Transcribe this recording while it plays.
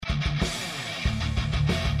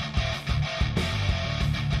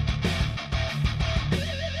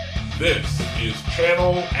This is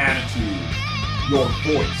Channel Attitude. Your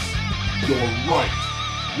voice, your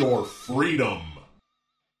right, your freedom.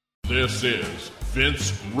 This is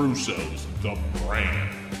Vince Russo's The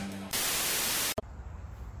Brand.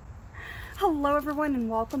 Hello everyone and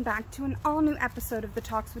welcome back to an all-new episode of the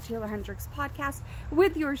Talks with Taeler Hendrix podcast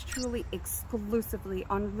with yours truly exclusively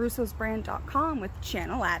on russosbrand.com with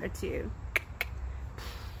Channel Attitude.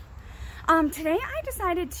 Today I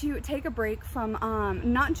decided to take a break from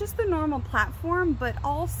not just the normal platform but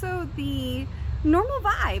also the normal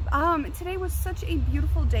vibe. Today was such a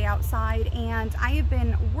beautiful day outside and I have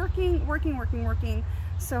been working.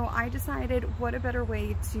 So I decided what a better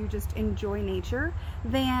way to just enjoy nature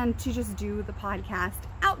than to just do the podcast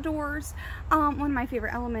outdoors. One of my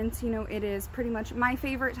favorite elements, it is pretty much my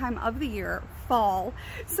favorite time of the year, fall.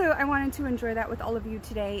 So I wanted to enjoy that with all of you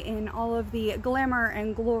today in all of the glamour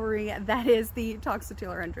and glory that is the Talks with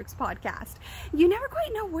Taeler Hendrix podcast. You never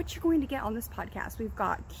quite know what you're going to get on this podcast. We've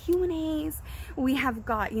got Q&As. We have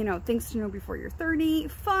got, things to know before you're 30,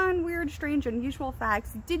 fun, weird, strange, unusual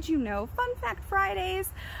facts. Did you know? Fun Fact Fridays.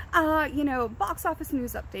 Box office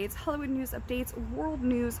news updates, Hollywood news updates, world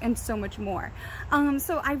news, and so much more.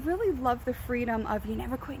 So I really love the freedom of you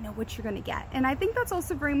never quite know what you're going to get. And I think that's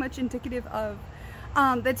also very much indicative of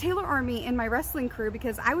the Taeler Army in my wrestling crew,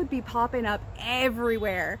 because I would be popping up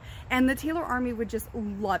everywhere and the Taeler Army would just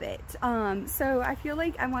love it. So I feel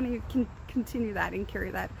like I want to continue that and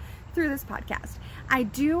carry that through this podcast. I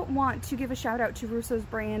do want to give a shout out to Russo's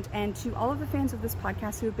Brand and to all of the fans of this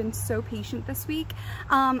podcast who have been so patient this week.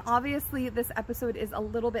 Obviously this episode is a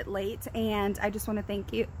little bit late and I just want to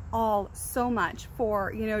thank you all so much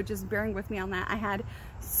for, just bearing with me on that. I had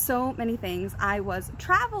so many things. I was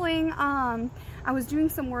traveling, I was doing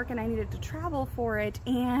some work and I needed to travel for it,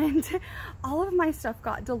 and all of my stuff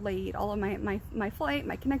got delayed, all of my flight,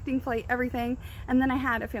 my connecting flight, everything, and then I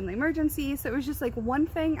had a family emergency, so it was just like one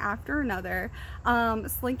thing after another.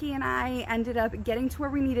 Slinky and I ended up getting to where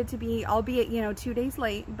we needed to be, albeit 2 days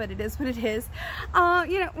late, but it is what it is.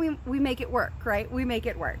 We make it work, right? We make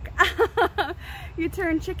it work. You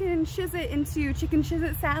turn chicken shizit into chicken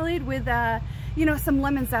shizit salad with some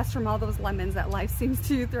lemon zest from all those lemons that life seems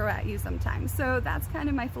to throw at you sometimes. So that's kind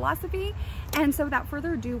of my philosophy. And so without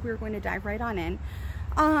further ado, we're going to dive right on in.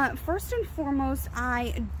 First and foremost,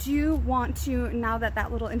 I do want to, now that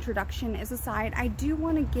that little introduction is aside, I do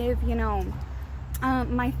want to give,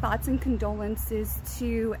 my thoughts and condolences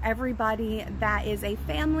to everybody that is a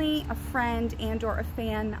family, a friend, and or a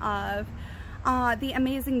fan of the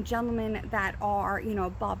amazing gentlemen that are,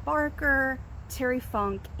 Bob Barker, Terry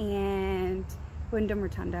Funk, and Wyndham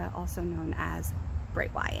Rotunda, also known as Bray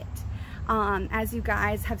Wyatt. As you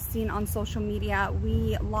guys have seen on social media,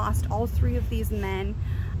 we lost all three of these men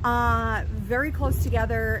very close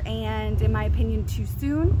together, and in my opinion too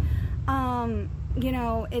soon.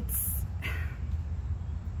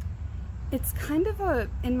 It's kind of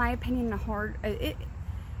in my opinion,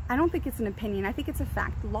 I don't think it's an opinion, I think it's a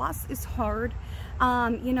fact. Loss is hard.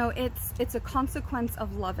 It's a consequence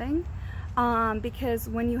of loving, because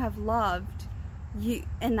when you have loved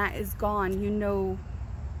and that is gone, you know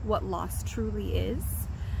what loss truly is.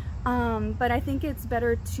 But I think it's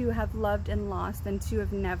better to have loved and lost than to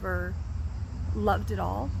have never loved at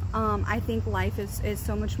all. I think life is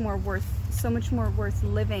so much more worth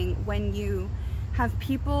living when you have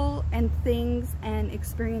people and things and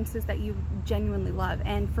experiences that you genuinely love.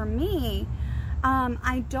 And for me,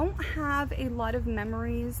 I don't have a lot of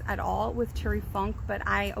memories at all with Terry Funk, but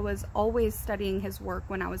I was always studying his work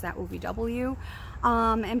when I was at OVW,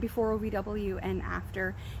 and before OVW and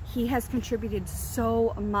after. He has contributed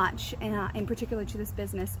so much, in particular to this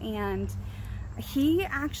business, and he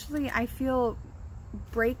actually, I feel,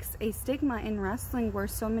 breaks a stigma in wrestling where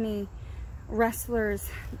so many wrestlers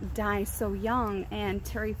die so young, and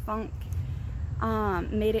Terry Funk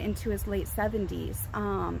made it into his late 70s,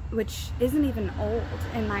 which isn't even old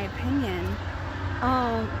in my opinion,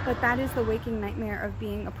 but that is the waking nightmare of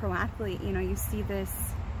being a pro athlete. You see this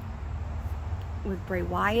with Bray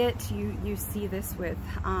Wyatt, you see this with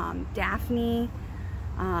Daphne,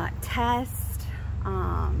 Test,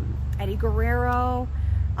 Eddie Guerrero.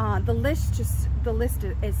 The list is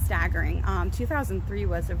staggering. 2003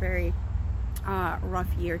 was a very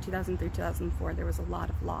rough year. 2003, 2004, there was a lot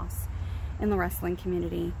of loss in the wrestling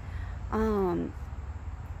community. And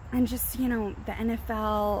just, the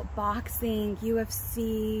NFL, boxing,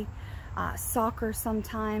 UFC, soccer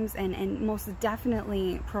sometimes, and most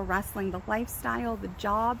definitely pro wrestling, the lifestyle, the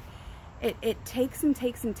job, it takes and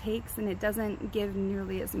takes and takes, and it doesn't give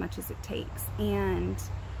nearly as much as it takes. And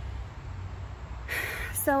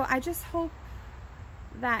so I just hope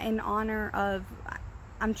that in honor of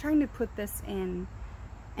I'm trying to put this in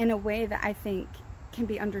a way that I think can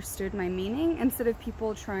be understood, my meaning, instead of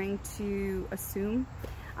people trying to assume.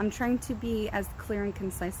 I'm trying to be as clear and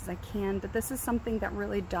concise as I can, but this is something that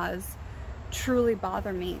really does truly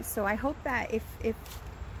bother me. So I hope that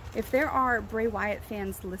if there are Bray Wyatt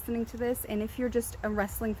fans listening to this, and if you're just a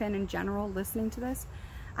wrestling fan in general listening to this,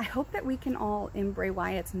 I hope that we can all, in Bray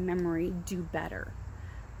Wyatt's memory, do better.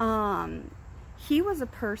 He was a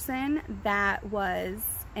person that was,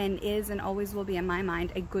 and is, and always will be in my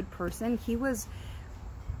mind, a good person. He was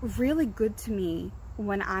really good to me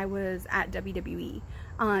when I was at WWE.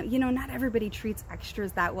 You know, not everybody treats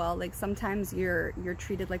extras that well. Like, sometimes you're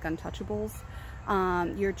treated like untouchables.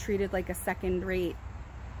 You're treated like a second-rate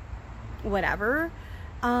whatever.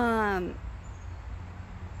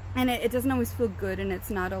 And it doesn't always feel good, and it's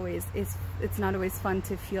not always fun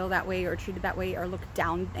to feel that way, or treated that way, or looked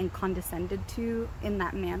down and condescended to in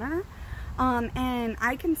that manner. And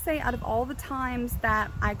I can say, out of all the times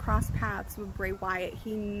that I crossed paths with Bray Wyatt,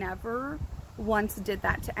 he never once did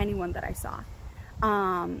that to anyone that I saw.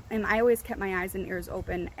 And I always kept my eyes and ears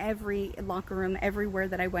open, every locker room, everywhere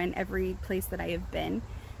that I went, every place that I have been.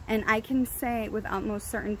 And I can say with utmost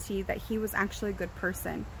certainty that he was actually a good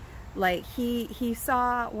person. Like, he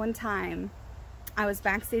saw one time, I was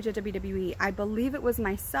backstage at WWE, I believe it was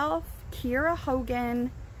myself, Kiera Hogan,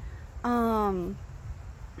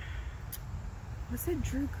 was it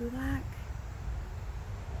Drew Gulak?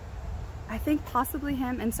 I think possibly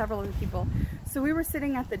him and several other people. So we were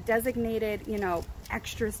sitting at the designated, you know,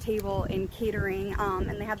 extras table in catering, and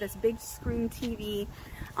they had this big screen TV,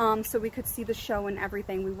 so we could see the show and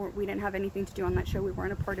everything. We didn't have anything to do on that show. We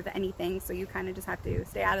weren't a part of anything, so you kind of just have to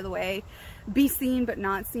stay out of the way, be seen but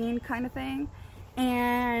not seen kind of thing.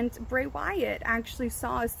 And Bray Wyatt actually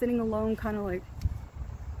saw us sitting alone, kind of like,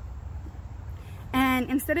 and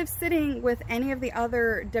instead of sitting with any of the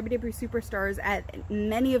other WWE superstars at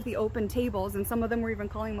many of the open tables, and some of them were even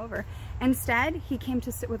calling him over, instead he came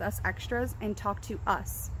to sit with us extras and talk to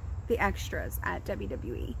us, the extras at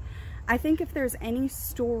WWE. I think if there's any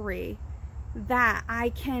story that I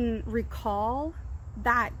can recall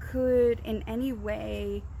that could in any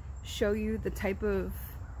way show you the type of,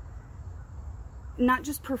 not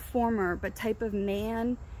just performer, but type of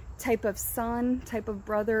man, type of son, type of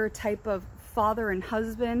brother, type of father and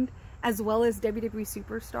husband, as well as WWE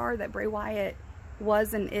superstar that Bray Wyatt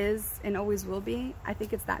was and is and always will be, I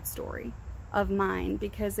think it's that story of mine,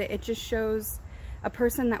 because it just shows a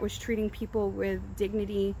person that was treating people with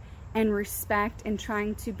dignity and respect and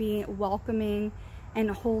trying to be welcoming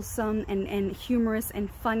and wholesome and humorous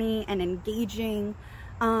and funny and engaging.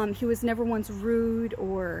 He was never once rude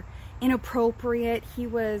or inappropriate. He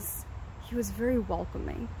was very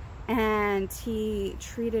welcoming. And he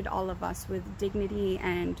treated all of us with dignity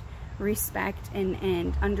and respect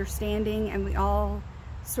and understanding, and we all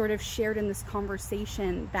sort of shared in this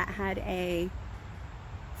conversation that had a,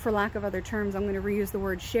 for lack of other terms, I'm going to reuse the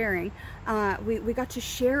word sharing. We got to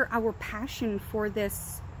share our passion for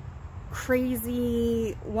this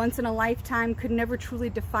crazy, once in a lifetime, could never truly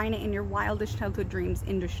define it in your wildest childhood dreams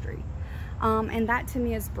industry. And that to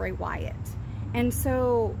me is Bray Wyatt. And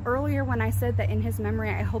so earlier when I said that in his memory,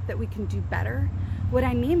 I hope that we can do better, what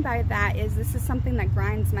I mean by that is this is something that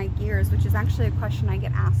grinds my gears, which is actually a question I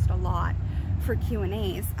get asked a lot for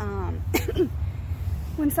Q&As.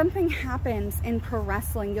 When something happens in pro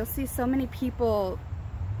wrestling, you'll see so many people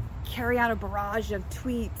carry out a barrage of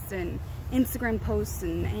tweets and Instagram posts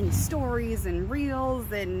and stories and reels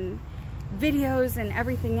and videos and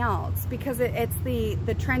everything else, because it's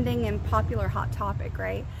the trending and popular hot topic,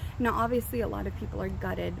 right? Now, obviously, a lot of people are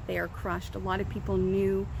gutted. They are crushed. A lot of people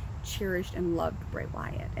knew, cherished, and loved Bray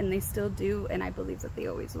Wyatt, and they still do, and I believe that they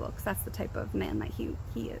always will, because that's the type of man that he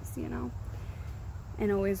is, you know, and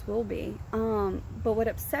always will be. But what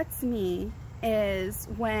upsets me is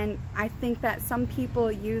when I think that some people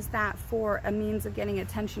use that for a means of getting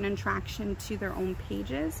attention and traction to their own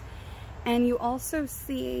pages. And you also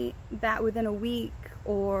see that within a week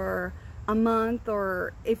or a month,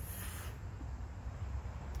 or if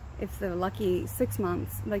they're lucky, 6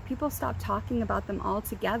 months, like, people stop talking about them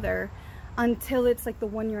altogether until it's like the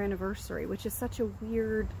 1-year anniversary, which is such a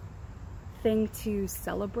weird thing to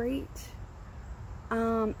celebrate.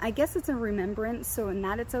 I guess it's a remembrance, so in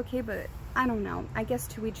that it's okay, but I don't know. I guess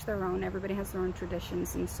to each their own. Everybody has their own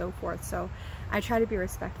traditions and so forth. So I try to be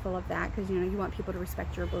respectful of that, because, you know, you want people to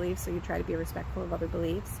respect your beliefs, so you try to be respectful of other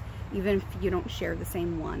beliefs, even if you don't share the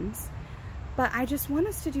same ones. But I just want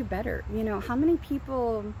us to do better. You know, how many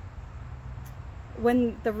people,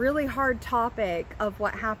 when the really hard topic of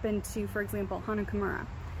what happened to, for example, Hana Kimura,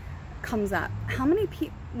 comes up, how many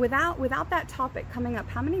people, without that topic coming up,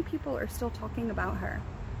 how many people are still talking about her?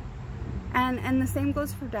 And the same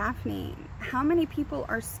goes for Daphne. How many people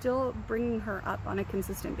are still bringing her up on a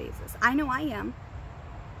consistent basis? I know I am.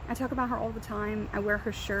 I talk about her all the time. I wear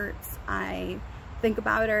her shirts. I think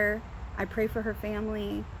about her. I pray for her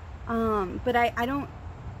family. But I don't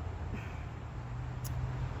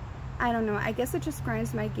know. I guess it just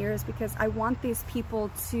grinds my gears because I want these people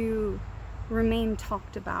to remain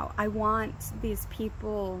talked about. I want these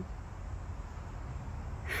people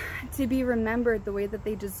to be remembered the way that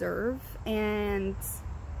they deserve, and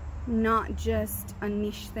not just a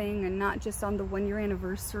niche thing, and not just on the 1-year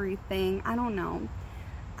anniversary thing. I don't know.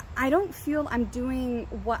 I don't feel I'm doing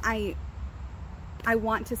what I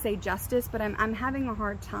want to say justice, but I'm having a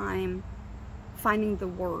hard time finding the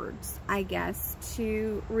words, I guess,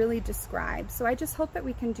 to really describe. So I just hope that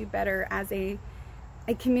we can do better as a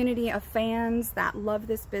community of fans that love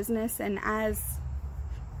this business, and as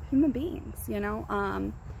human beings, you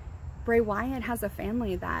know. Bray Wyatt has a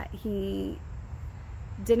family that he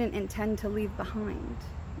didn't intend to leave behind,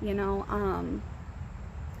 you know.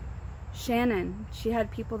 Shannon, she had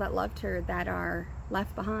people that loved her that are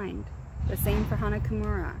left behind. The same for Hana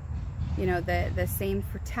Kimura, you know, the same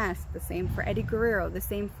for Tess, the same for Eddie Guerrero, the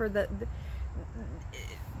same for the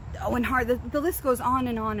Owen Hart. The list goes on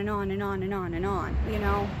and on and on and on and on and on, you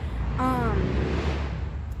know.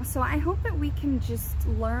 So I hope that we can just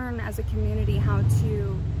learn as a community how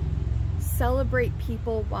to celebrate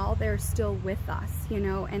people while they're still with us, you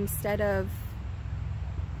know, instead of,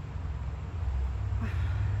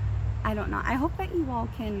 I don't know. I hope that you all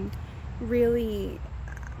can really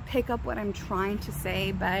pick up what I'm trying to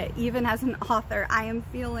say, but even as an author, I am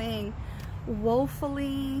feeling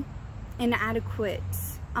woefully inadequate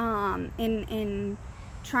in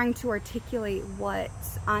trying to articulate what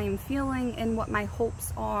I'm feeling and what my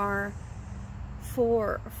hopes are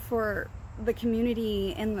for the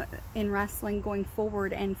community in wrestling going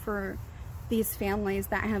forward, and for these families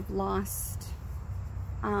that have lost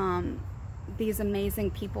these amazing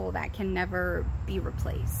people that can never be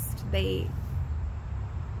replaced.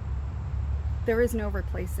 There is no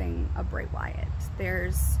replacing a Bray Wyatt.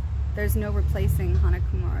 There's no replacing Hana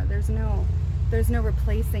Kimura. There's no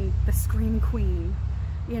replacing the Scream Queen.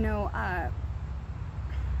 You know,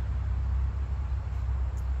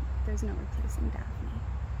 there's no replacing Daphne.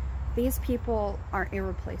 These people are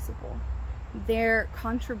irreplaceable. Their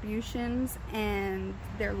contributions and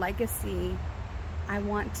their legacy, I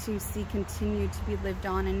want to see continue to be lived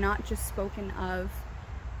on, and not just spoken of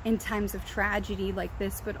in times of tragedy like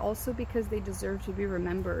this, but also because they deserve to be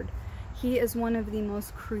remembered. He is one of the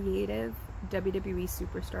most creative WWE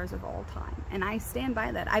superstars of all time, and I stand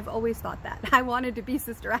by that. I've always thought that. I wanted to be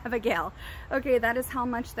Sister Abigail. Okay, that is how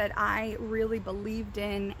much that I really believed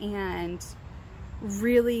in and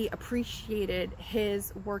really appreciated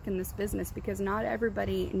his work in this business, because not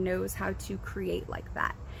everybody knows how to create like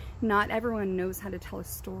that. Not everyone knows how to tell a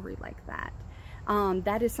story like that.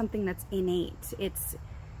 That is something that's innate. It's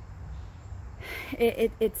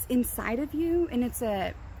inside of you, and it's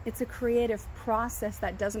a creative process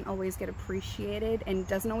that doesn't always get appreciated and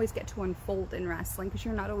doesn't always get to unfold in wrestling, because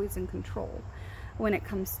you're not always in control when it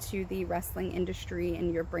comes to the wrestling industry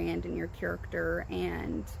and your brand and your character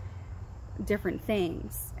and different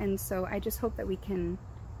things. And so I just hope that we can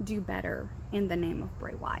do better in the name of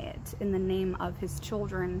Bray Wyatt, in the name of his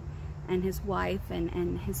children and his wife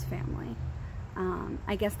and his family.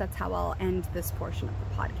 I guess that's how I'll end this portion of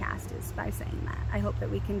the podcast, is by saying that. I hope that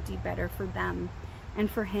we can do better for them and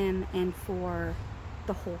for him and for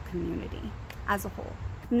the whole community as a whole.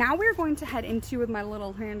 Now we're going to head into, with my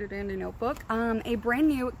little handy dandy notebook, a brand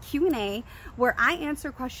new Q&A where I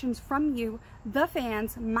answer questions from you, the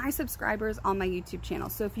fans, my subscribers on my YouTube channel.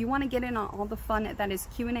 So if you want to get in on all the fun that is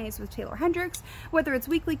Q&As with Taeler Hendrix, whether it's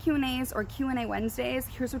weekly Q&As or Q&A Wednesdays,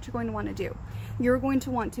 here's what you're going to want to do. You're going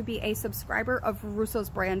to want to be a subscriber of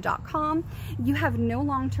russosbrand.com. You have no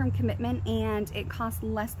long-term commitment, and it costs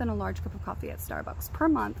less than a large cup of coffee at Starbucks per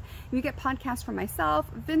month. You get podcasts from myself,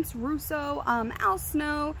 Vince Russo, Al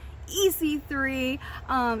Snow, EC3,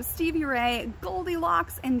 Stevie Ray,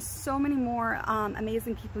 Goldilocks, and so many more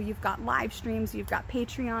amazing people. You've got live streams, you've got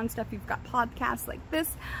Patreon stuff, you've got podcasts like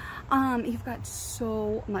this. You've got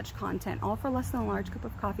so much content, all for less than a large cup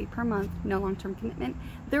of coffee per month, no long-term commitment.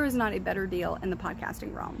 There is not a better deal in the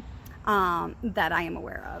podcasting realm that I am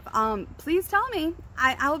aware of. Please tell me.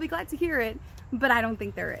 I will be glad to hear it, but I don't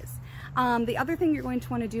think there is. The other thing you're going to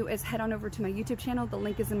want to do is head on over to my YouTube channel. The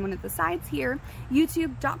link is in one of the sides here,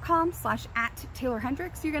 youtube.com/@Taeler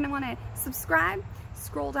Hendrix. You're going to want to subscribe,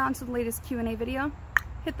 scroll down to the latest Q&A video,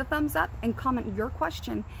 hit the thumbs up and comment your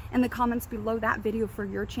question in the comments below that video for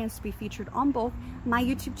your chance to be featured on both my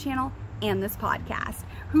YouTube channel and this podcast.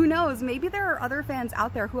 Who knows, maybe there are other fans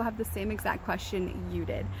out there who have the same exact question you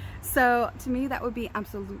did. So to me, that would be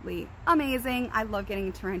absolutely amazing. I love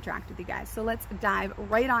getting to interact with you guys. So let's dive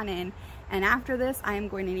right on in. And after this, I am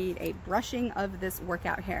going to need a brushing of this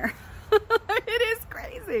workout hair. It is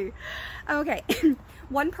crazy. Okay.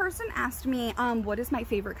 One person asked me, what is my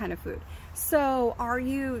favorite kind of food? So are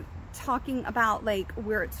you talking about like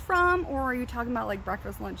where it's from, or are you talking about like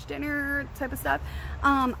breakfast, lunch, dinner type of stuff?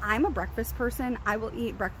 I'm a breakfast person. I will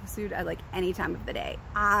eat breakfast food at like any time of the day.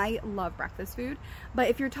 I love breakfast food. But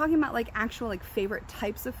if you're talking about like actual like favorite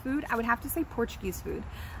types of food, I would have to say Portuguese food.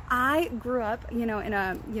 I grew up, in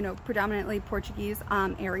a, predominantly Portuguese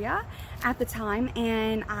area at the time,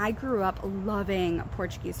 and I grew up loving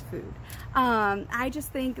Portuguese food. I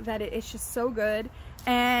just think that it's just so good,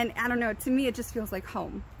 and I don't know, to me it just feels like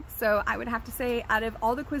home. So I would have to say, out of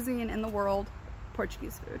all the cuisine in the world,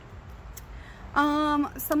 Portuguese food.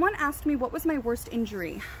 Someone asked me what was my worst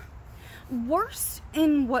injury. Worst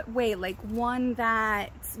in what way? Like one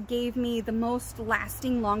that gave me the most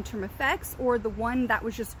lasting long-term effects, or the one that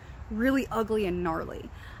was just really ugly and gnarly?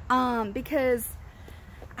 Because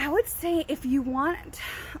I would say if you want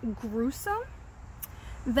gruesome,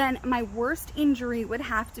 then my worst injury would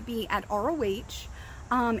have to be at ROH.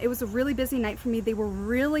 It was a really busy night for me. They were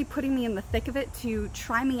really putting me in the thick of it to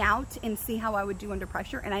try me out and see how I would do under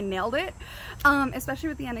pressure, and I nailed it, especially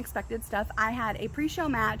with the unexpected stuff. I had a pre-show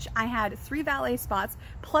match, I had 3 valet spots,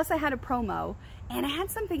 plus I had a promo, and I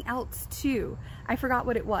had something else too. I forgot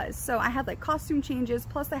what it was. So I had like costume changes,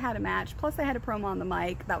 plus I had a match, plus I had a promo on the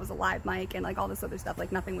mic that was a live mic, and like all this other stuff.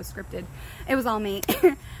 Like nothing was scripted. It was all me.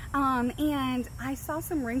 And I saw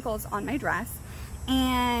some wrinkles on my dress.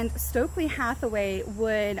 And Stokely Hathaway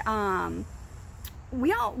would,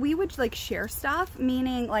 we would like share stuff,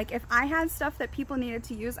 meaning like if I had stuff that people needed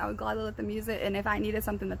to use, I would gladly let them use it. And if I needed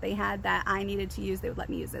something that they had that I needed to use, they would let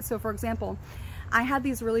me use it. So for example, I had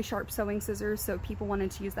these really sharp sewing scissors, so people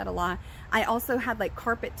wanted to use that a lot. I also had like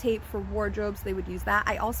carpet tape for wardrobes. They would use that.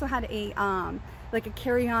 I also had a, like a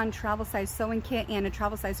carry-on travel size sewing kit and a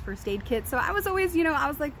travel size first aid kit. So I was always,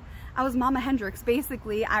 I was Mama Hendrix,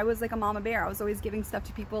 basically. I was like a mama bear. I was always giving stuff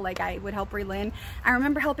to people. Like I would help Raylynn. I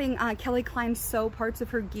remember helping Kelly Klein sew parts of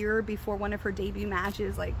her gear before one of her debut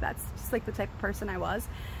matches. Like that's just like the type of person I was,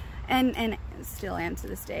 and still am to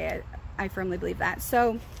this day. I firmly believe that.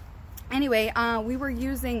 So anyway, we were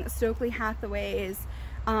using Stokely Hathaway's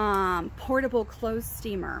portable clothes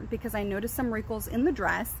steamer because I noticed some wrinkles in the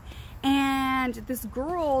dress, and this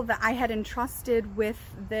girl that I had entrusted with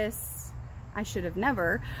this, I should have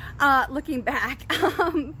never, looking back,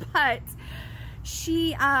 but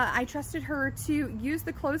she, I trusted her to use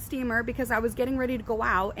the clothes steamer because I was getting ready to go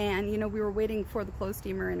out, and we were waiting for the clothes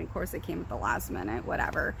steamer, and of course it came at the last minute,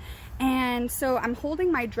 whatever. And so I'm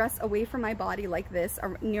holding my dress away from my body like this,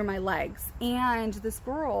 near my legs, and this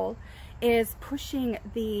girl is pushing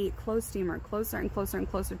the clothes steamer closer and closer and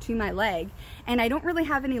closer to my leg, and I don't really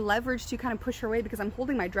have any leverage to kind of push her away because I'm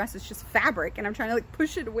holding my dress. It's just fabric, and I'm trying to like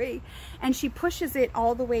push it away, and she pushes it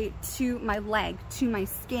all the way to my leg, to my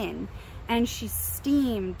skin, and she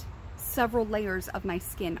steamed several layers of my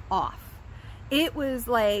skin off. It was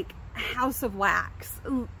like house of wax.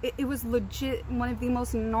 It was legit one of the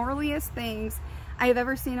most gnarliest things I have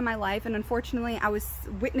ever seen in my life, and unfortunately I was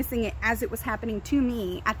witnessing it as it was happening to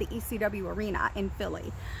me at the ECW arena in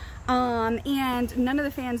Philly. And none of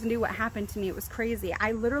the fans knew what happened to me. It was crazy.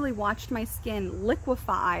 I literally watched my skin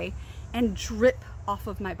liquefy and drip off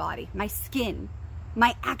of my body. My skin.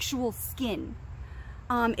 My actual skin.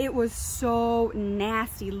 It was so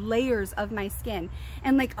nasty, layers of my skin,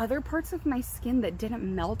 and like other parts of my skin that didn't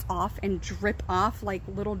melt off and drip off like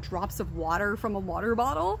little drops of water from a water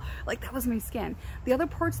bottle, like that was my skin. The other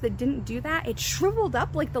parts that didn't do that, it shriveled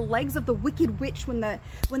up like the legs of the Wicked Witch when the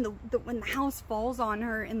house falls on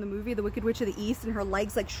her in the movie The Wicked Witch of the East, and her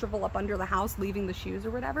legs like shrivel up under the house, leaving the shoes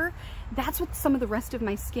or whatever. That's what some of the rest of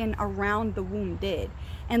my skin around the wound did,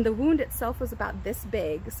 and the wound itself was about this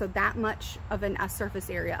big, so that much of a surface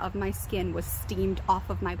area of my skin was steamed off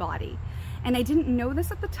of my body. And I didn't know this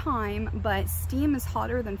at the time, but steam is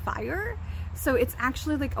hotter than fire, so it's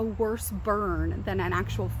actually like a worse burn than an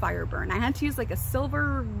actual fire burn. I had to use like a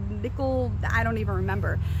silver, nickel, I don't even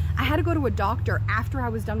remember. I had to go to a doctor after I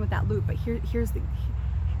was done with that loop, but here's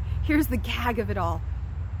the gag of it all.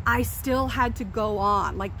 I still had to go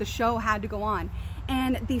on, like the show had to go on.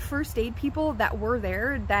 And the first aid people that were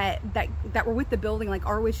there, that were with the building, like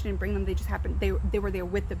ROH didn't bring them, they just happened, they were there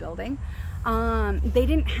with the building. They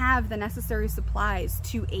didn't have the necessary supplies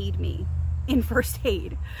to aid me in first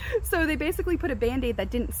aid. So they basically put a band-aid that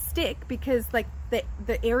didn't stick because like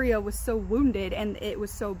the area was so wounded and it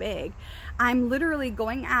was so big. I'm literally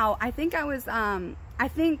going out. I think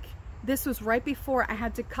this was right before I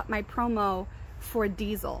had to cut my promo for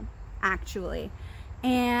Diesel, actually.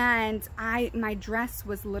 And my dress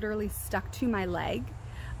was literally stuck to my leg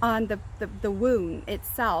on the wound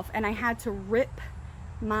itself, and I had to rip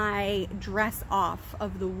my dress off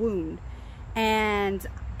of the wound, and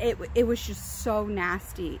it was just so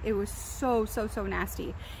nasty. It was so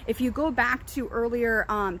nasty. If you go back to earlier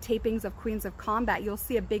tapings of Queens of Combat, you'll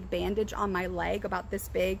see a big bandage on my leg about this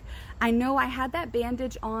big. I know I had that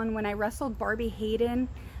bandage on when I wrestled Barbie Hayden,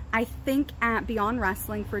 I think at Beyond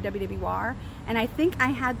Wrestling for WWR, and I think I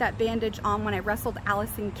had that bandage on when I wrestled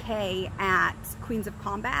Allison Kay at Queens of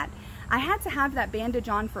Combat. I had to have that bandage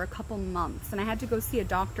on for a couple months, and I had to go see a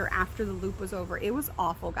doctor after the loop was over. It was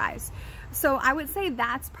awful, guys. So I would say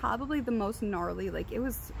that's probably the most gnarly. Like, it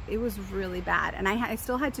was really bad. And I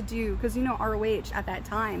still had to do, because, you know, ROH at that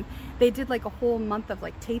time, they did like a whole month of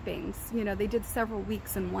like tapings. You know, they did several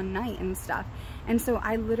weeks in one night and stuff. And so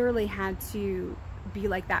I literally had to be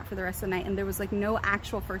like that for the rest of the night, and there was like no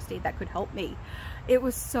actual first aid that could help me. It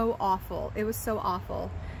was so awful. It was so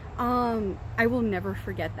awful. I will never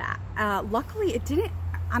forget that. Luckily it didn't.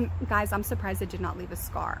 Guys, I'm surprised it did not leave a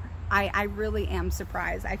scar. I really am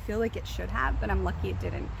surprised. I feel like it should have, but I'm lucky it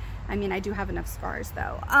didn't. I mean, I do have enough scars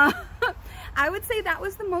though. I would say that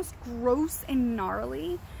was the most gross and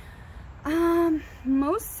gnarly.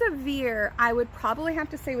 Most severe, I would probably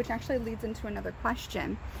have to say, which actually leads into another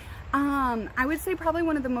question. I would say probably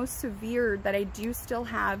one of the most severe that I do still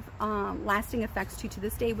have lasting effects to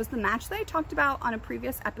this day was the match that I talked about on a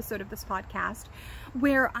previous episode of this podcast,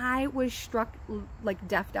 where I was struck like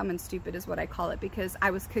deaf, dumb, and stupid is what I call it, because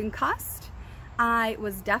I was concussed, I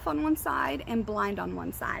was deaf on one side and blind on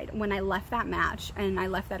one side when I left that match and I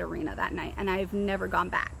left that arena that night, and I've never gone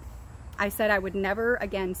back. I said I would never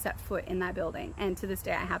again set foot in that building, and to this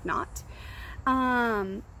day I have not.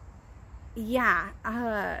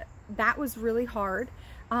 That was really hard.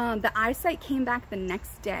 The eyesight came back the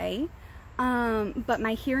next day, but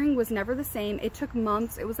my hearing was never the same. It took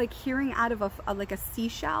months. It was like hearing out of like a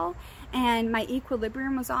seashell, and my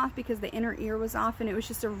equilibrium was off because the inner ear was off, and it was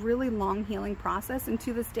just a really long healing process. And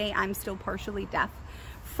to this day, I'm still partially deaf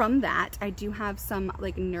from that. I do have some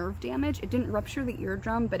like nerve damage. It didn't rupture the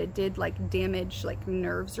eardrum, but it did like damage like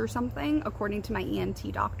nerves or something, according to my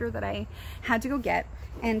ENT doctor that I had to go get.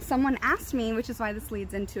 And someone asked me, which is why this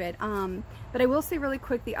leads into it, but I will say really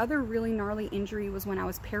quick, the other really gnarly injury was when I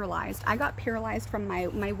was paralyzed. I got paralyzed from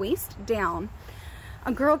my waist down.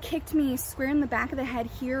 A girl kicked me square in the back of the head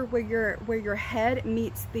here, where your head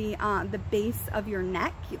meets the base of your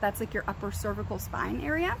neck. That's like your upper cervical spine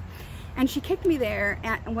area. And she kicked me there,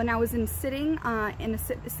 and when I was in a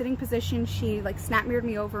sitting position, she like snap mirrored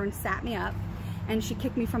me over and sat me up, and she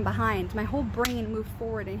kicked me from behind. My whole brain moved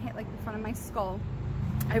forward and hit like the front of my skull.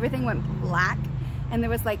 Everything went black, and there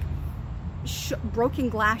was like broken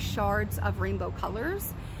glass shards of rainbow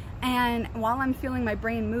colors. And while I'm feeling my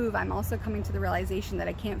brain move, I'm also coming to the realization that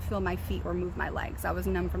I can't feel my feet or move my legs. I was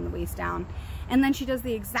numb from the waist down. And then she does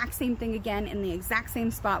the exact same thing again in the exact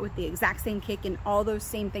same spot with the exact same kick, and all those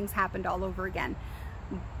same things happened all over again.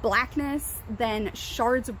 Blackness, then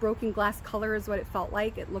shards of broken glass color is what it felt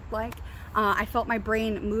like, it looked like. I felt my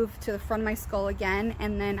brain move to the front of my skull again,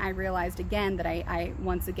 and then I realized again that I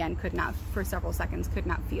once again could not, for several seconds, could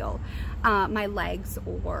not feel my legs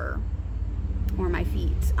or my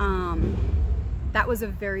feet. That was a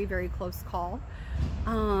very, very close call.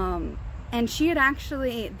 And she had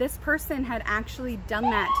actually, this person had actually done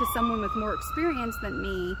that to someone with more experience than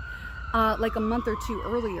me like a month or two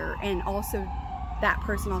earlier, and also that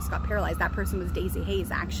person also got paralyzed. That person was Daisy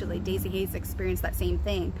Hayes, actually. Daisy Hayes experienced that same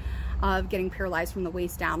thing of getting paralyzed from the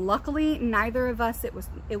waist down. Luckily, neither of us, it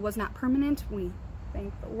was not permanent. We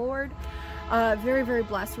thank the Lord. Very, very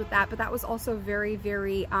blessed with that, but that was also very,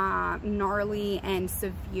 very gnarly and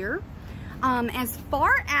severe. As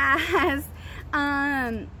far as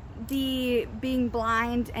the being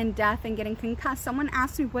blind and deaf and getting concussed, someone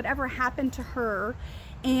asked me whatever happened to her,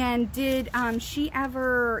 and did she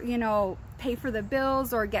ever, you know, pay for the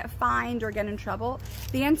bills or get fined or get in trouble?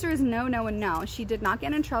 The answer is no, no, and no. She did not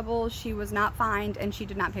get in trouble, she was not fined, and she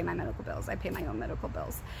did not pay my medical bills. I pay my own medical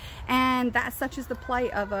bills. And that such is the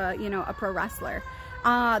plight of a, you know, a pro wrestler.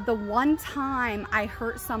 The one time I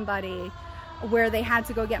hurt somebody where they had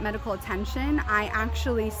to go get medical attention, I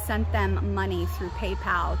actually sent them money through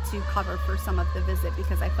PayPal to cover for some of the visit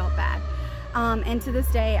because I felt bad. And to this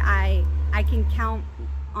day, I can count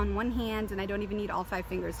on one hand, and I don't even need all 5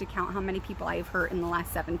 fingers to count how many people I've hurt in the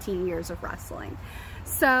last 17 years of wrestling.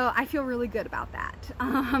 So I feel really good about that.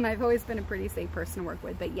 I've always been a pretty safe person to work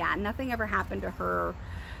with, but yeah, nothing ever happened to her.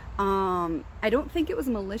 I don't think it was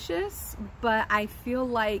malicious, but I feel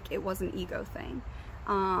like it was an ego thing.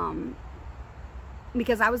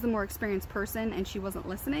 Because I was the more experienced person and she wasn't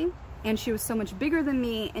listening, and she was so much bigger than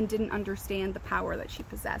me and didn't understand the power that she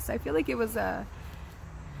possessed. So I feel like it was a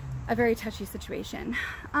very touchy situation.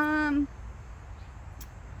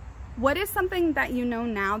 What is something that you know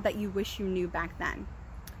now that you wish you knew back then?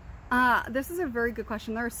 This is a very good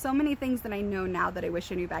question. There are so many things that I know now that I wish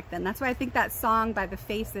I knew back then. That's why I think that song by The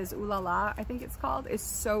Faces, Ooh La La, I think it's called, is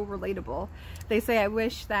so relatable. They say, I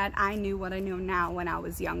wish that I knew what I know now when I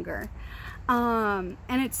was younger. And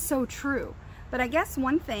it's so true. But I guess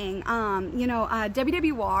one thing, you know,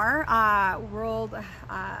 WWR, World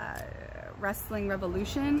Wrestling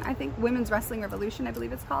Revolution, I think, Women's Wrestling Revolution, I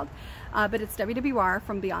believe it's called, but it's WWR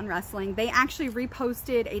from Beyond Wrestling. They actually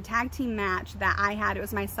reposted a tag team match that I had. It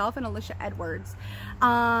was myself and Alicia Edwards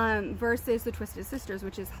versus the Twisted Sisters,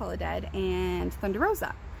 which is Holodead and Thunder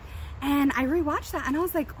Rosa. And I rewatched that and I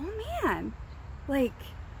was like, oh man, like,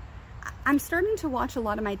 I'm starting to watch a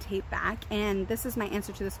lot of my tape back, and this is my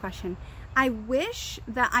answer to this question. I wish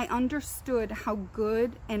that I understood how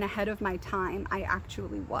good and ahead of my time I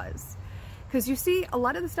actually was. Because you see, a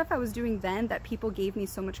lot of the stuff I was doing then that people gave me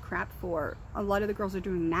so much crap for, a lot of the girls are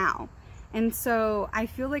doing now. And so I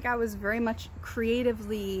feel like I was very much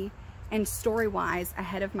creatively and story-wise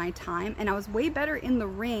ahead of my time. And I was way better in the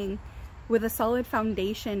ring with a solid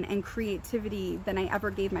foundation and creativity than I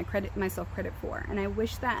ever gave myself credit for. And I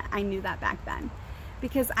wish that I knew that back then.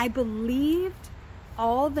 Because I believed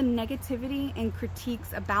all the negativity and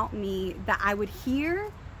critiques about me that I would hear,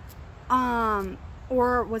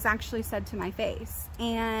 or was actually said to my face,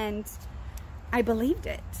 and I believed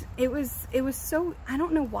it. It was so, I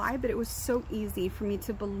don't know why, but it was so easy for me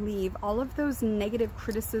to believe all of those negative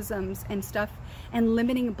criticisms and stuff and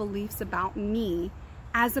limiting beliefs about me,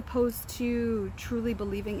 as opposed to truly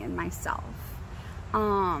believing in myself.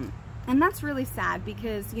 And that's really sad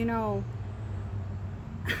because, you know,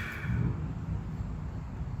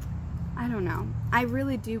 I don't know. I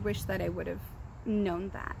really do wish that I would have known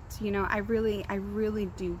that. You know, I really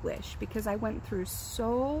do wish, because I went through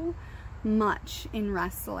so much in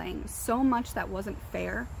wrestling, so much that wasn't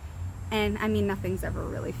fair. And I mean, nothing's ever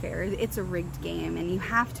really fair. It's a rigged game, and you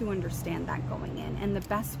have to understand that going in. And the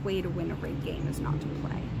best way to win a rigged game is not to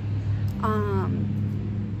play.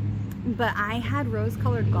 But I had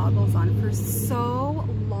rose-colored goggles on for so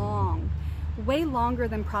long, way longer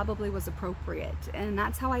than probably was appropriate. And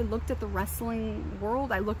that's how I looked at the wrestling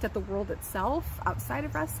world. I looked at the world itself outside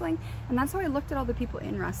of wrestling, and that's how I looked at all the people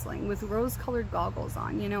in wrestling, with rose-colored goggles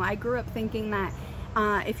on. You know, I grew up thinking that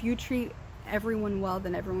if you treat everyone well,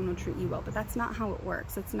 then everyone will treat you well. But that's not how it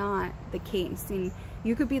works. It's not the case. And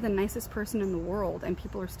you could be the nicest person in the world and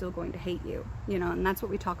people are still going to hate you, you know, and that's what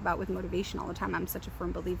we talk about with motivation all the time. I'm such a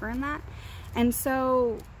firm believer in that. And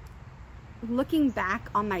so looking back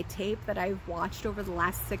on my tape that I've watched over the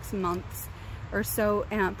last 6 months or so,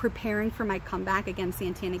 preparing for my comeback against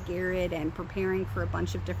Santana Garrett and preparing for a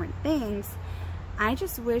bunch of different things, I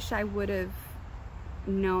just wish I would have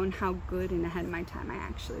known how good and ahead of my time I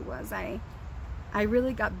actually was. I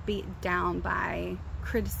really got beat down by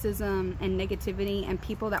criticism and negativity and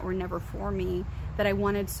people that were never for me, that I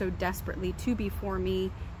wanted so desperately to be for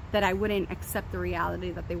me, that I wouldn't accept the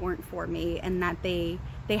reality that they weren't for me, and that they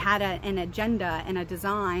had an agenda and a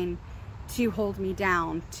design to hold me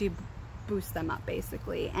down, to boost them up,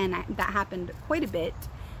 basically. And that happened quite a bit,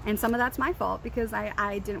 and some of that's my fault because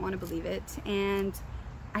I didn't want to believe it. And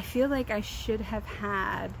I feel like I should have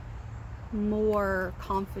had more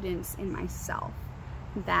confidence in myself,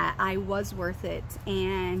 that I was worth it,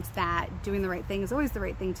 and that doing the right thing is always the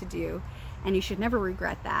right thing to do, and you should never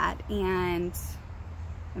regret that. And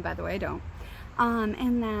by the way, I don't.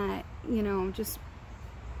 And that, you know, just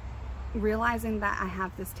realizing that I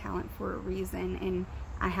have this talent for a reason, and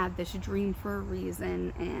I have this dream for a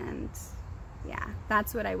reason. And yeah,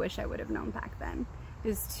 that's what I wish I would have known back then,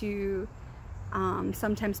 is to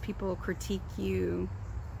sometimes people critique you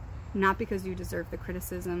not because you deserve the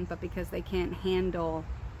criticism, but because they can't handle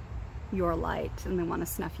your light and they want to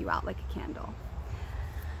snuff you out like a candle.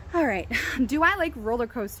 All right. Do I like roller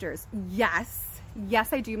coasters? Yes.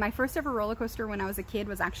 Yes, I do. My first ever roller coaster when I was a kid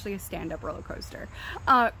was actually a stand-up roller coaster.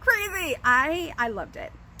 Crazy. I loved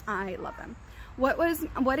it. I love them.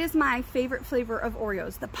 What is my favorite flavor of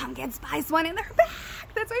Oreos? The pumpkin spice one in their back.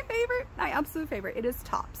 That's my favorite. My absolute favorite. It is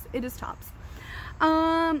tops. It is tops.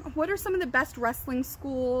 What are some of the best wrestling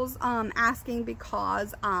schools? Asking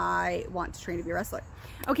because I want to train to be a wrestler.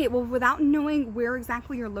 Okay, well, without knowing where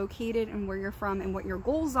exactly you're located and where you're from and what your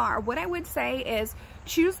goals are, what I would say is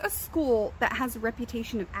choose a school that has a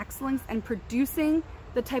reputation of excellence and producing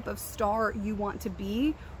the type of star you want to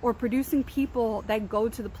be, or producing people that go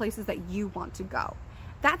to the places that you want to go.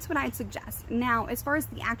 That's what I'd suggest. Now, as far as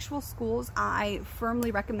the actual schools, I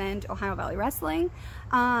firmly recommend Ohio Valley Wrestling.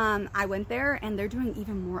 I went there and they're doing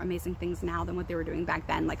even more amazing things now than what they were doing back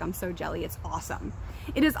then. Like, I'm so jelly. It's awesome.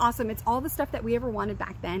 It is awesome. It's all the stuff that we ever wanted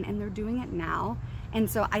back then, and they're doing it now. And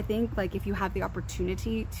so I think, like, if you have the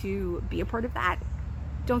opportunity to be a part of that,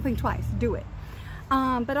 don't think twice. Do it.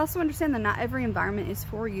 But also understand that not every environment is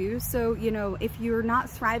for you. So, you know, if you're not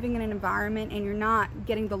thriving in an environment and you're not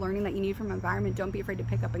getting the learning that you need from an environment, don't be afraid to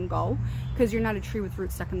pick up and go, because you're not a tree with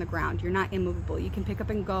roots stuck in the ground. You're not immovable. You can pick up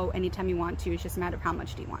and go anytime you want to. It's just a matter of how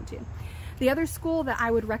much do you want to. The other school that I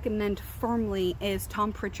would recommend firmly is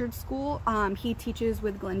Tom Pritchard's school. He teaches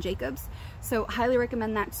with Glenn Jacobs, so highly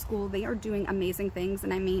recommend that school. They are doing amazing things,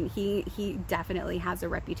 and I mean, he definitely has a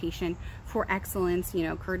reputation for excellence. You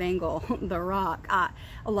know, Kurt Angle, The Rock,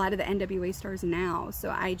 a lot of the NWA stars now. So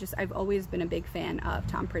I've always been a big fan of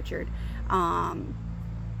Tom Pritchard.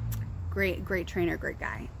 Great trainer, great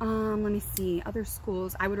guy. Let me see, other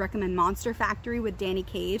schools. I would recommend Monster Factory with Danny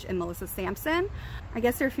Cage and Melissa Sampson. I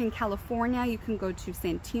guess if you're in California, you can go to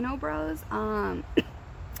Santino Bros.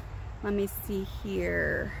 Let me see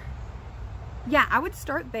here. Yeah, I would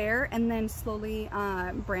start there and then slowly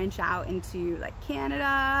branch out into like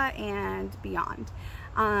Canada and beyond.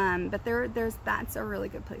 But that's a really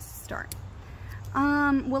good place to start.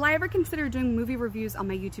 Will I ever consider doing movie reviews on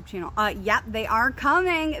my YouTube channel? Yep, they are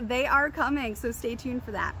coming. They are coming. So stay tuned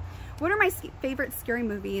for that. What are my favorite scary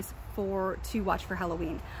movies to watch for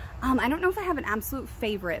Halloween? I don't know if I have an absolute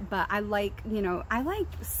favorite, but I like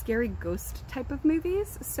scary ghost type of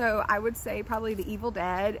movies. So I would say probably the Evil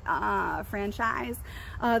Dead franchise,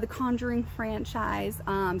 the Conjuring franchise,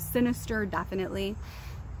 Sinister definitely,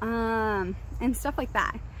 and stuff like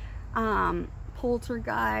that.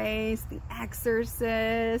 Poltergeist, The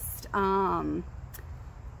Exorcist, gotta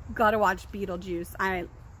watch Beetlejuice. I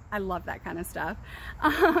love that kind of stuff.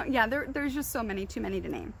 Yeah, there's just so many, too many to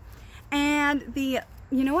name. And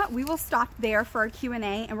you know what? We will stop there for our Q&A,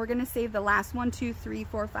 and we're going to save the last 1, 2, 3,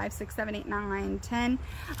 4, 5, 6, 7, 8, 9, 10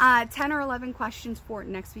 or 11 questions for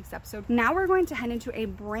next week's episode. Now we're going to head into a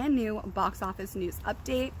brand new box office news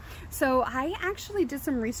update. So I actually did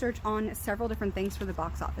some research on several different things for the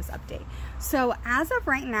box office update. So as of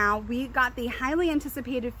right now, we got the highly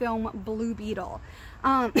anticipated film Blue Beetle.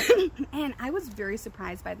 And I was very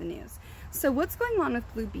surprised by the news. So what's going on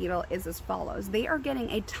with Blue Beetle is as follows. They are getting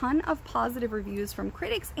a ton of positive reviews from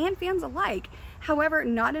critics and fans alike. However,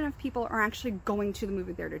 not enough people are actually going to the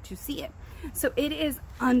movie theater to see it. So it is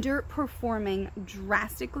underperforming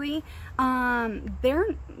drastically.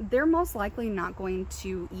 They're most likely not going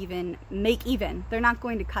to even make even. They're not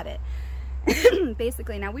going to cut it.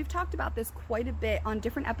 Basically. Now, we've talked about this quite a bit on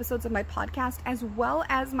different episodes of my podcast, as well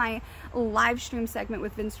as my live stream segment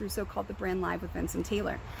with Vince Russo called The Brand Live with Vince and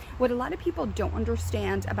Taylor. What a lot of people don't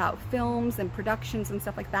understand about films and productions and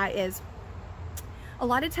stuff like that is a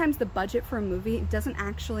lot of times the budget for a movie doesn't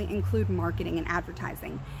actually include marketing and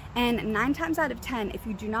advertising. And 9 times out of 10, if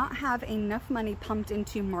you do not have enough money pumped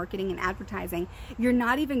into marketing and advertising, you're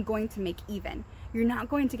not even going to make even. You're not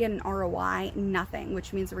going to get an ROI, nothing,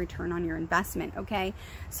 which means a return on your investment, okay?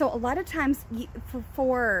 So a lot of times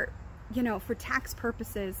for tax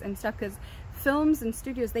purposes and stuff, because films and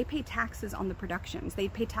studios, they pay taxes on the productions. They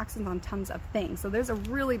pay taxes on tons of things. So there's a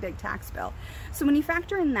really big tax bill. So when you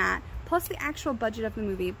factor in that, plus the actual budget of the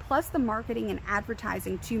movie, plus the marketing and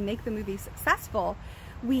advertising to make the movie successful,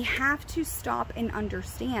 we have to stop and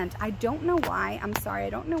understand. I don't know why. I'm sorry. I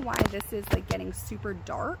don't know why this is like getting super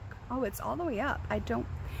dark. Oh, it's all the way up.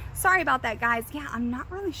 Sorry about that, guys. Yeah, I'm not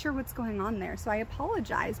really sure what's going on there, so I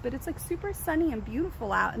apologize, but it's like super sunny and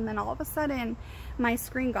beautiful out, and then all of a sudden my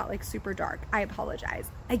screen got like super dark. I apologize.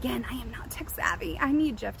 Again, I am not tech savvy. I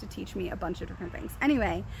need Jeff to teach me a bunch of different things.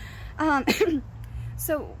 Anyway,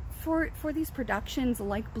 so for these productions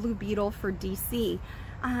like Blue Beetle for DC,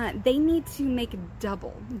 they need to make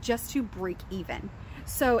double just to break even.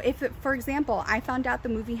 So if, for example, I found out the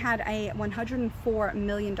movie had a $104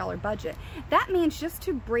 million budget, that means just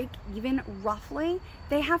to break even roughly,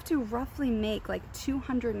 they have to roughly make like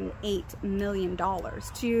 $208 million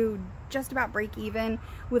to just about break even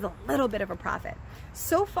with a little bit of a profit.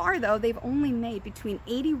 So far though, they've only made between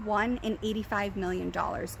 $81 and $85 million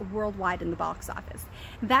worldwide in the box office.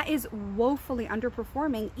 That is woefully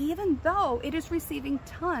underperforming, even though it is receiving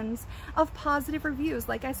tons of positive reviews,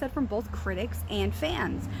 like I said, from both critics and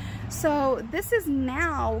fans. So this is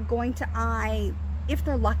now going to if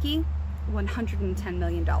they're lucky, $110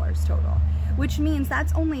 million total, which means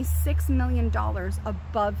that's only $6 million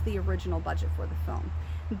above the original budget for the film.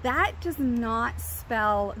 That does not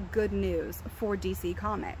spell good news for DC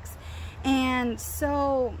Comics. And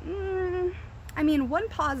so, I mean, one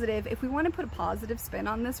positive, if we want to put a positive spin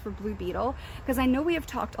on this for Blue Beetle, because I know we have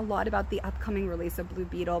talked a lot about the upcoming release of Blue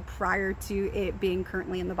Beetle prior to it being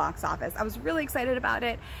currently in the box office. I was really excited about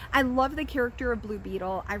it. I love the character of Blue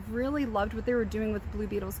Beetle. I really loved what they were doing with Blue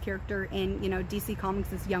Beetle's character in, you know, DC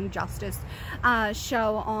Comics' Young Justice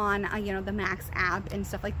show on, you know, the Max app and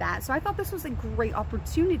stuff like that. So I thought this was a great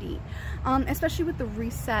opportunity, especially with the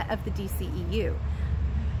reset of the DCEU.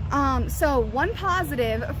 So one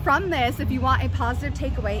positive from this, if you want a positive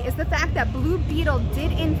takeaway, is the fact that Blue Beetle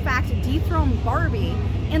did in fact dethrone Barbie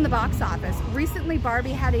in the box office. Recently,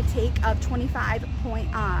 Barbie had a take of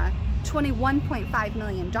 $21.5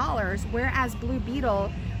 million, whereas Blue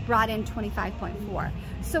Beetle brought in 25.4.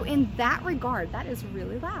 So in that regard, that is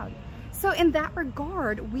really loud. So in that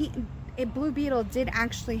regard, Blue Beetle did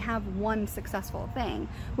actually have one successful thing,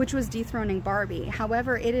 which was dethroning Barbie.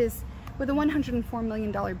 However, it is with a $104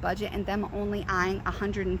 million budget and them only eyeing a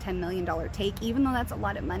 $110 million take, even though that's a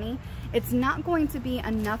lot of money, it's not going to be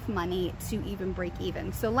enough money to even break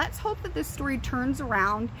even. So let's hope that this story turns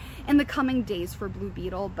around in the coming days for Blue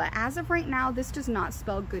Beetle. But as of right now, this does not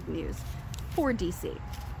spell good news for DC.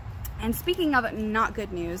 And speaking of not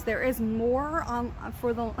good news, there is more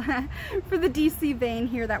for the for the DC vein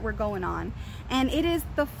here that we're going on, and it is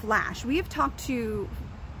The Flash. We've talked a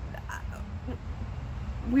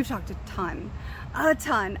ton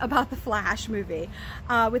about the Flash movie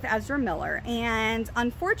with Ezra Miller, and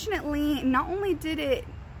unfortunately, not only did it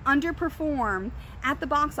underperform at the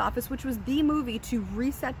box office, which was the movie to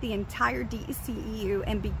reset the entire DCEU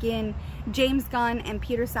and begin James Gunn and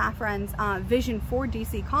Peter Safran's vision for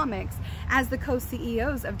DC Comics as the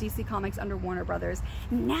co-CEOs of DC Comics under Warner Brothers.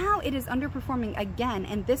 Now it is underperforming again,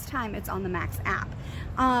 and this time it's on the Max app.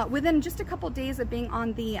 Within just a couple days of being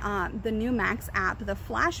on the new Max app, the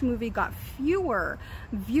Flash movie got fewer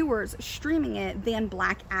viewers streaming it than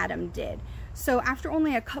Black Adam did. So after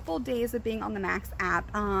only a couple days of being on the Max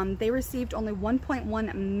app, they received only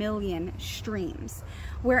 1.1 million streams,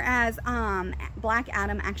 whereas Black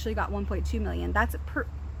Adam actually got 1.2 million. That's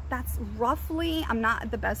roughly, I'm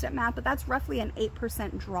not the best at math, but that's roughly an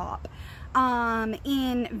 8% drop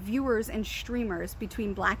in viewers and streamers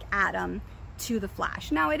between Black Adam to the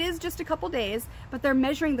Flash. Now it is just a couple days, but they're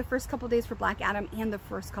measuring the first couple days for Black Adam and the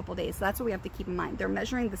first couple days, so that's what we have to keep in mind. They're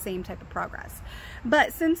measuring the same type of progress,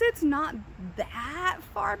 but since it's not that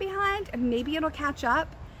far behind, maybe it'll catch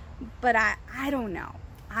up, but I don't know.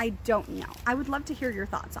 I don't know. I would love to hear your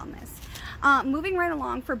thoughts on this. Moving right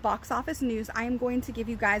along for box office news, I am going to give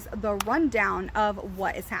you guys the rundown of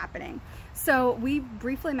what is happening. So we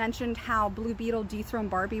briefly mentioned how Blue Beetle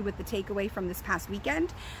dethroned Barbie with the takeaway from this past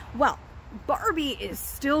weekend. Well, Barbie is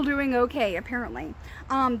still doing okay, apparently.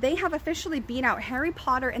 They have officially beat out Harry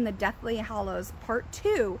Potter and the Deathly Hallows Part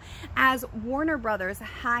 2 as Warner Brothers'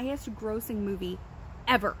 highest grossing movie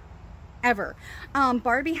ever.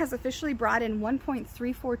 Barbie has officially brought in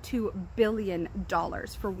 $1.342 billion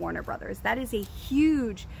for Warner Brothers. That is a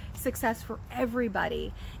huge success for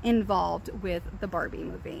everybody involved with the Barbie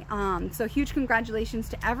movie. So huge congratulations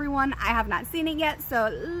to everyone. I have not seen it yet, so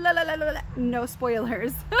no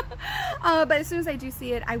spoilers. But as soon as I do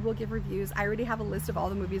see it, I will give reviews. I already have a list of all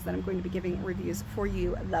the movies that I'm going to be giving reviews for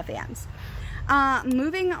you, the fans.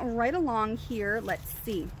 Moving right along here, let's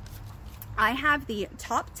see. I have the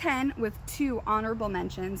top 10 with 2 honorable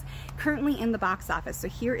mentions currently in the box office. So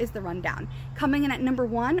here is the rundown. Coming in at number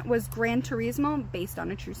 1 was Gran Turismo, based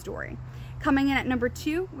on a true story. Coming in at number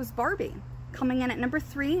 2 was Barbie. Coming in at number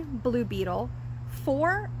 3, Blue Beetle.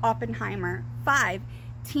 4, Oppenheimer. 5,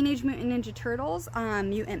 Teenage Mutant Ninja Turtles,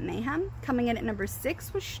 Mutant Mayhem. Coming in at number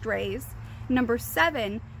 6 was Strays. Number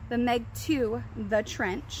 7, The Meg 2, The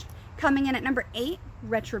Trench. Coming in at number 8,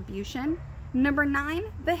 Retribution. Number 9,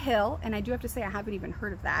 The Hill, and I do have to say I haven't even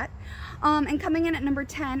heard of that. And coming in at number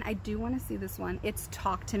 10, I do want to see this one, it's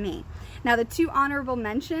Talk to Me. Now the 2 honorable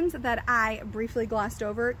mentions that I briefly glossed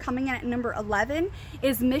over, coming in at number 11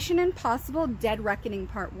 is Mission Impossible Dead Reckoning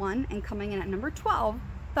Part 1, and coming in at number 12,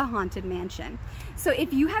 The Haunted Mansion. So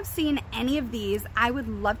if you have seen any of these, I would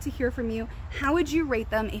love to hear from you. How would you rate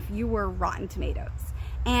them if you were Rotten Tomatoes?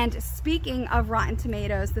 And speaking of Rotten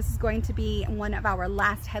Tomatoes, this is going to be one of our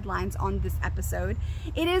last headlines on this episode.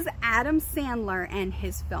 It is Adam Sandler and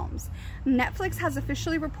his films. Netflix has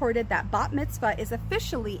officially reported that Bat Mitzvah is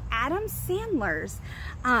officially Adam Sandler's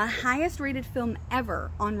highest rated film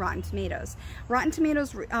ever on Rotten Tomatoes. Rotten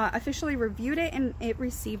Tomatoes officially reviewed it, and it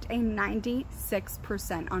received a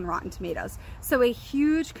 96% on Rotten Tomatoes. So a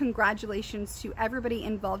huge congratulations to everybody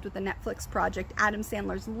involved with the Netflix project, Adam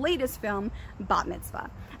Sandler's latest film, Bat Mitzvah.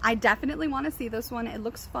 I definitely want to see this one. It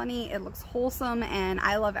looks funny, it looks wholesome, and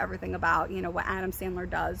I love everything about, you know, what Adam Sandler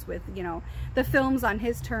does with, you know, the films on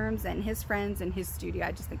his terms and his friends and his studio.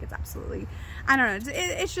 I just think it's absolutely, I don't know,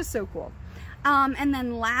 it's just so cool. And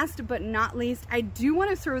then last but not least, I do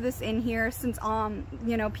want to throw this in here since,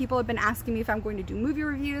 you know, people have been asking me if I'm going to do movie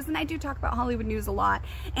reviews, and I do talk about Hollywood news a lot.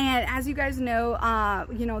 And as you guys know,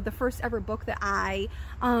 you know, the first ever book that I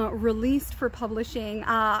released for publishing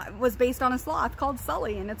was based on a sloth called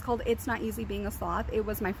Sully, and it's called It's Not Easy Being a Sloth. It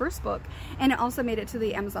was my first book, and it also made it to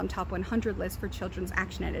the Amazon Top 100 list for children's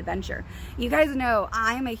action and adventure. You guys know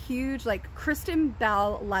I am a huge, like, Kristen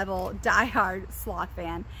Bell level diehard sloth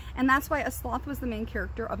fan, and that's why a sloth was the main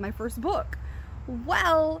character of my first book.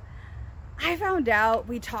 Well, I found out,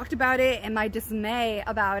 we talked about it and my dismay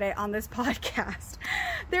about it on this podcast.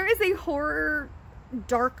 There is a horror,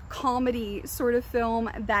 dark comedy sort of film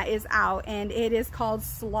that is out, and it is called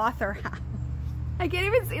Slaughterhouse. I can't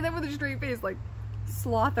even say that with a straight face, like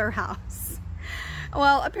Slaughterhouse.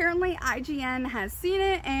 Well, apparently IGN has seen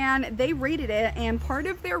it and they rated it, and part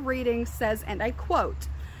of their rating says, and I quote,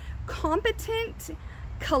 "competent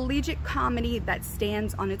collegiate comedy that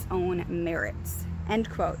stands on its own merits," end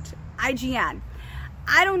quote. IGN.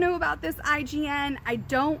 I don't know about this, IGN. I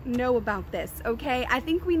don't know about this, okay? I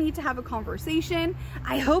think we need to have a conversation.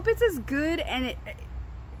 I hope it's as good and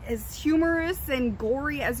as humorous and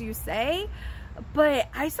gory as you say, but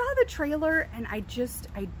I saw the trailer and I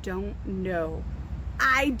don't know.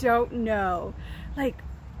 I don't know. Like,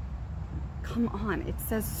 come on, it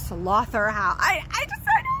says Slaughterhouse.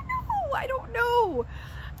 I don't know.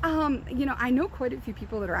 You know, I know quite a few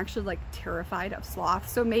people that are actually like terrified of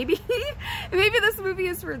sloths, so maybe this movie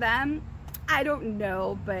is for them. I don't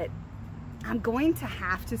know, but I'm going to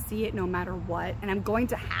have to see it no matter what, and I'm going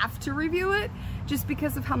to have to review it just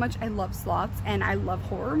because of how much I love sloths and I love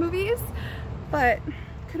horror movies. But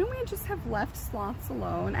couldn't we just have left sloths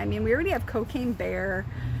alone? I mean, we already have Cocaine Bear.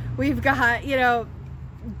 We've got, you know,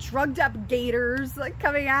 drugged up gators like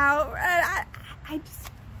coming out.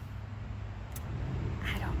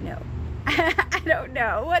 No. I don't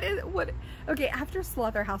know. Okay, after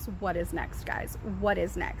Slaughterhouse, what is next, guys? What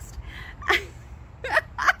is next? I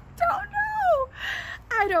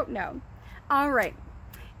don't know. All right.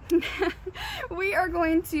 We are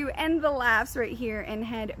going to end the laughs right here and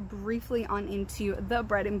head briefly on into the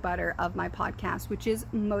bread and butter of my podcast, which is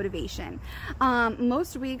motivation.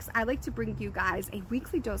 Most weeks I like to bring you guys a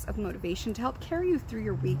weekly dose of motivation to help carry you through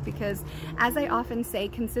your week, because as I often say,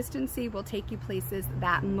 consistency will take you places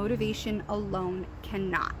that motivation alone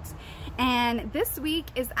cannot. And this week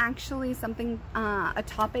is actually something, a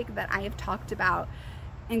topic that I have talked about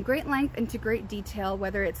in great length and to great detail,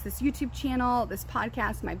 whether it's this YouTube channel, this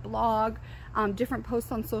podcast, my blog, different posts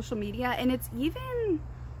on social media, and it's even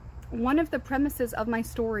one of the premises of my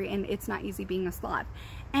story in It's Not Easy Being a Sloth.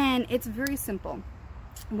 And it's very simple.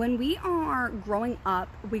 When we are growing up,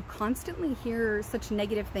 we constantly hear such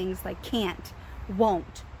negative things like can't,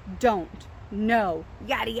 won't, don't, no,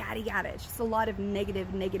 yada, yada, yada. It's just a lot of negative.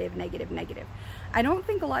 I don't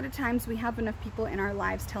think a lot of times we have enough people in our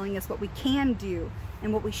lives telling us what we can do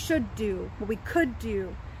and what we should do, what we could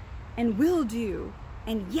do and will do.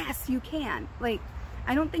 And yes, you can. Like,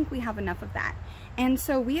 I don't think we have enough of that. And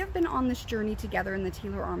so we have been on this journey together in the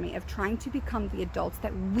Taeler Army of trying to become the adults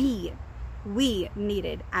that we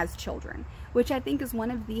needed as children, which I think is one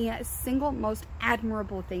of the single most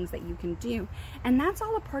admirable things that you can do. And that's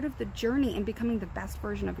all a part of the journey in becoming the best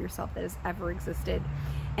version of yourself that has ever existed,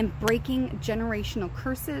 and breaking generational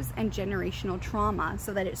curses and generational trauma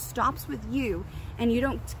so that it stops with you and you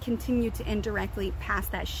don't continue to indirectly pass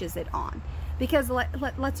that shizit on. Because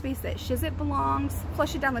let's face it, shizit belongs,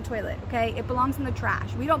 flush it down the toilet, okay? It belongs in the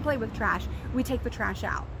trash. We don't play with trash, we take the trash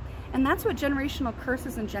out. And that's what generational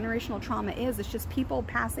curses and generational trauma is. It's just people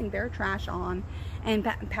passing their trash on and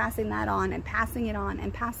passing that on and passing it on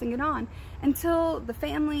and passing it on until the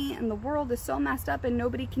family and the world is so messed up and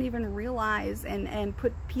nobody can even realize and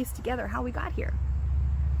piece together how we got here.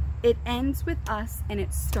 It ends with us and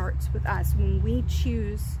it starts with us when we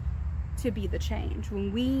choose to be the change,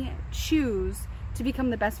 when we choose to become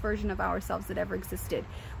the best version of ourselves that ever existed.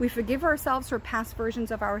 We forgive ourselves for past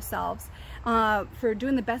versions of ourselves, for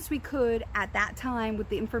doing the best we could at that time with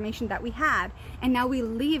the information that we had, and now we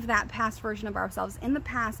leave that past version of ourselves in the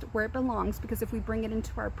past where it belongs, because if we bring it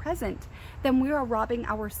into our present, then we are robbing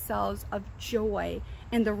ourselves of joy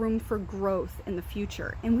and the room for growth in the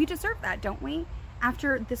future. And we deserve that, don't we?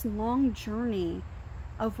 After this long journey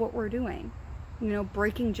of what we're doing, you know,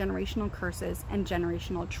 breaking generational curses and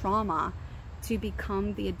generational trauma to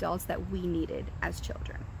become the adults that we needed as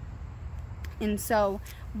children. And so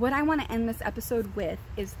what I want to end this episode with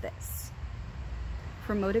is this.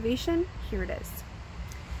 For motivation, here it is.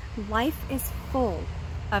 Life is full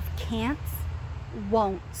of can'ts,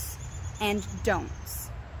 won'ts, and don'ts.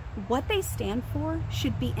 What they stand for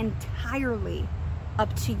should be entirely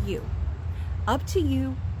up to you. Up to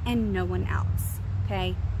you and no one else,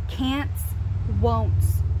 okay? Can'ts,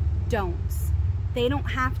 won'ts, don'ts. They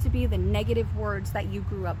don't have to be the negative words that you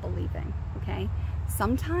grew up believing, okay?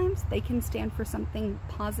 Sometimes they can stand for something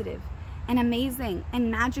positive and amazing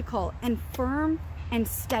and magical and firm and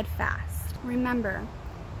steadfast. Remember,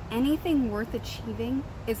 anything worth achieving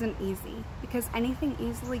isn't easy, because anything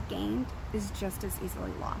easily gained is just as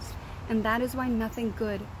easily lost. And that is why nothing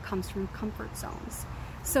good comes from comfort zones.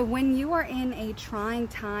 So when you are in a trying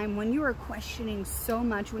time, when you are questioning so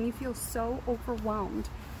much, when you feel so overwhelmed,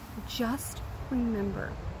 just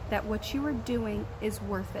remember that what you are doing is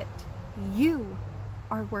worth it. You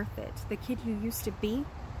are worth it. The kid you used to be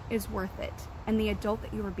is worth it. And the adult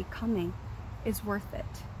that you are becoming is worth it.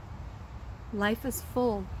 Life is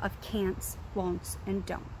full of can'ts, won'ts, and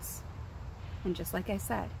don'ts. And just like I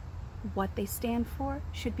said, what they stand for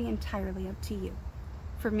should be entirely up to you.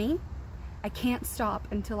 For me, I can't stop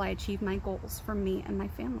until I achieve my goals for me and my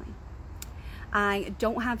family. I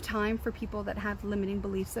don't have time for people that have limiting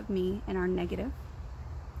beliefs of me and are negative.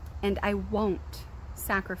 And I won't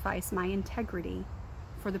sacrifice my integrity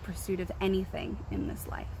for the pursuit of anything in this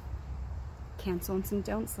life. Can'ts, won'ts, and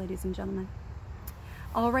don'ts, ladies and gentlemen.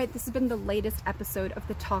 All right, this has been the latest episode of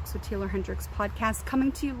the Talks with Taeler Hendrix podcast,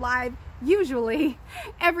 coming to you live, usually,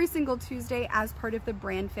 every single Tuesday as part of the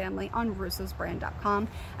brand family on russosbrand.com.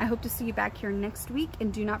 I hope to see you back here next week,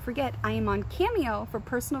 and do not forget, I am on Cameo for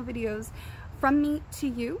personal videos from me to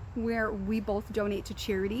you, where we both donate to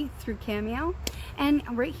charity through Cameo. And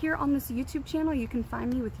right here on this YouTube channel, you can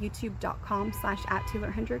find me with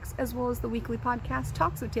youtube.com/@TaelerHendrix, as well as the weekly podcast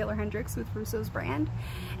Talks with Taeler Hendrix with Russo's Brand.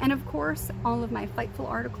 And of course, all of my Fightful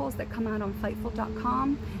articles that come out on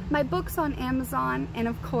Fightful.com, my books on Amazon, and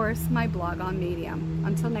of course, my blog on Medium.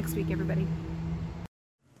 Until next week, everybody.